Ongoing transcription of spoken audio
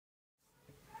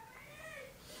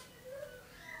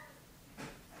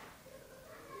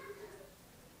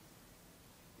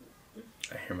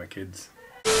kids.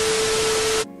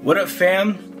 What up,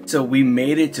 fam? So we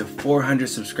made it to 400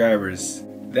 subscribers.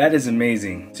 That is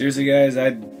amazing. Seriously guys,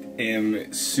 I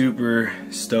am super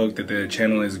stoked that the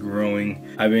channel is growing.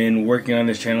 I've been working on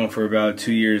this channel for about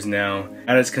 2 years now.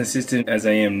 Not as consistent as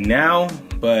I am now,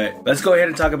 but let's go ahead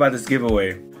and talk about this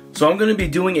giveaway. So I'm gonna be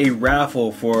doing a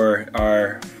raffle for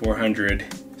our 400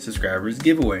 subscribers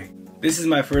giveaway. This is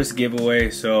my first giveaway,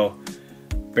 so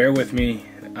bear with me.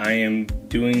 I am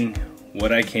doing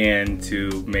what I can to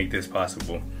make this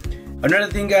possible.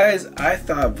 Another thing guys, I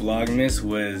thought Vlogmas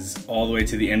was all the way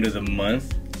to the end of the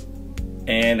month,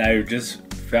 and I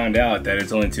just found out that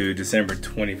it's only to December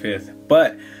 25th.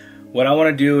 But what I want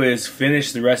to do is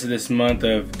finish the rest of this month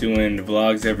of doing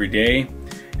vlogs every day,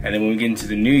 and then when we get into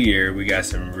the new year, we got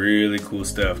some really cool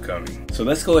stuff coming. So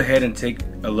let's go ahead and take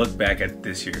a look back at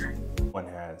this year. One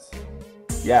has.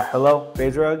 Yeah, hello,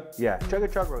 Phase Rug? Yeah,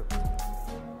 Chug Rug.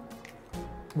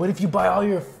 What if you buy all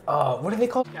your, what are they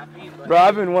called? Bro,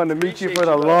 I've been wanting to meet you for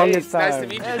the longest time. Nice to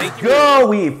meet you. Let's go!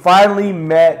 We finally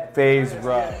met Phase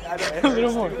Rug. A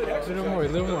little more.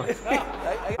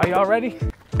 Are y'all ready?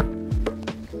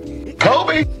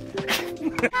 Kobe!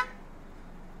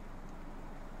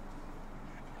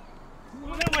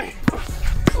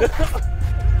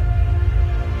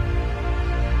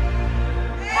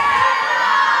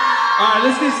 Alright,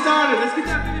 let's get started. Let's get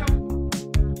that video.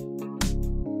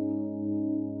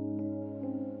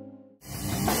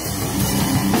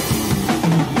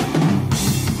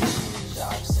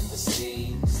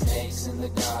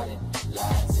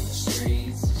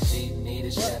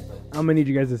 I'm gonna need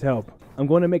you guys' help. I'm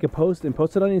going to make a post and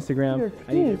post it on Instagram.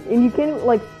 And you can't,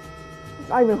 like, it's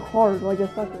not even hard, like a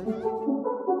sucker.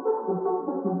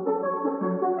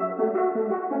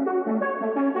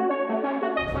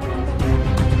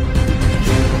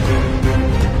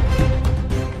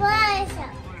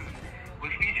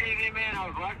 With features in, man, I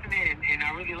was watching it and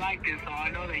I really liked it, so I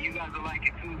know that you guys will like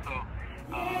it too, so.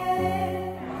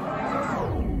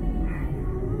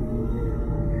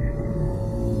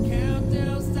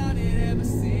 Countdown started ever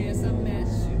since I met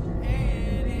you,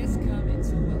 and it's coming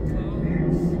to a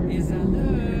close. As I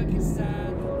look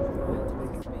inside.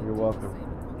 You're welcome.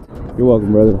 You're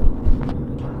welcome, brother.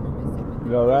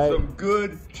 You alright? Some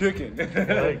good chicken.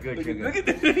 Very good chicken. Look at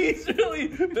this. He's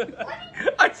really.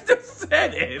 I just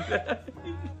said it.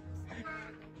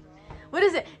 What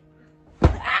is it?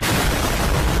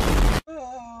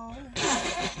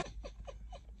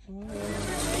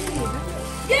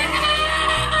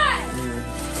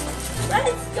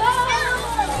 Let's go!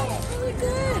 Really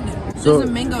good. So, this is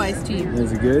a mango iced tea.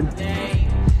 Is it good?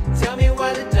 Tell me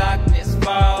why the darkness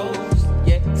falls.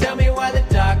 Yeah, tell me why the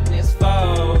darkness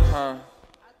falls. Huh?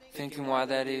 Thinking why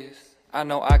that is. I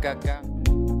know I got.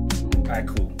 Alright,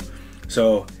 cool.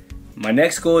 So, my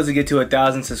next goal is to get to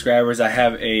 1,000 subscribers. I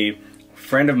have a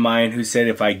friend of mine who said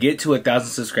if I get to 1,000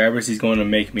 subscribers, he's going to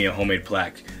make me a homemade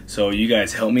plaque. So you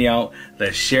guys help me out.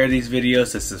 Let's share these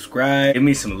videos, to subscribe, give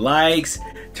me some likes,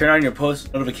 turn on your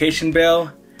post notification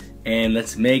bell, and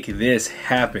let's make this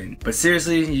happen. But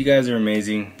seriously, you guys are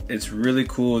amazing. It's really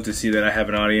cool to see that I have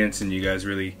an audience and you guys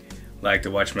really like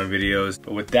to watch my videos.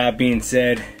 But with that being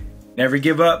said, never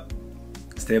give up.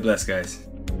 Stay blessed, guys.